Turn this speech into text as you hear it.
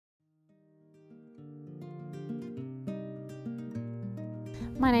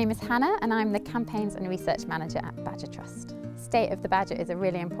My name is Hannah and I'm the Campaigns and Research Manager at Badger Trust. State of the Badger is a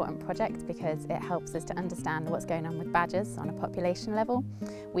really important project because it helps us to understand what's going on with badgers on a population level.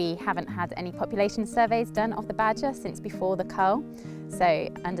 We haven't had any population surveys done of the badger since before the cull, so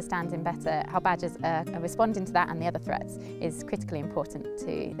understanding better how badgers are responding to that and the other threats is critically important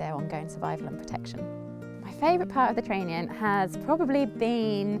to their ongoing survival and protection. My favourite part of the training has probably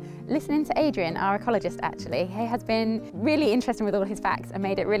been listening to Adrian, our ecologist actually. He has been really interesting with all his facts and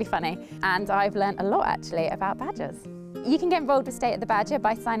made it really funny, and I've learnt a lot actually about badgers. You can get involved with State of the Badger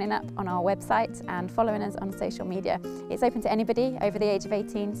by signing up on our website and following us on social media. It's open to anybody over the age of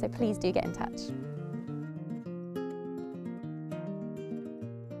 18, so please do get in touch.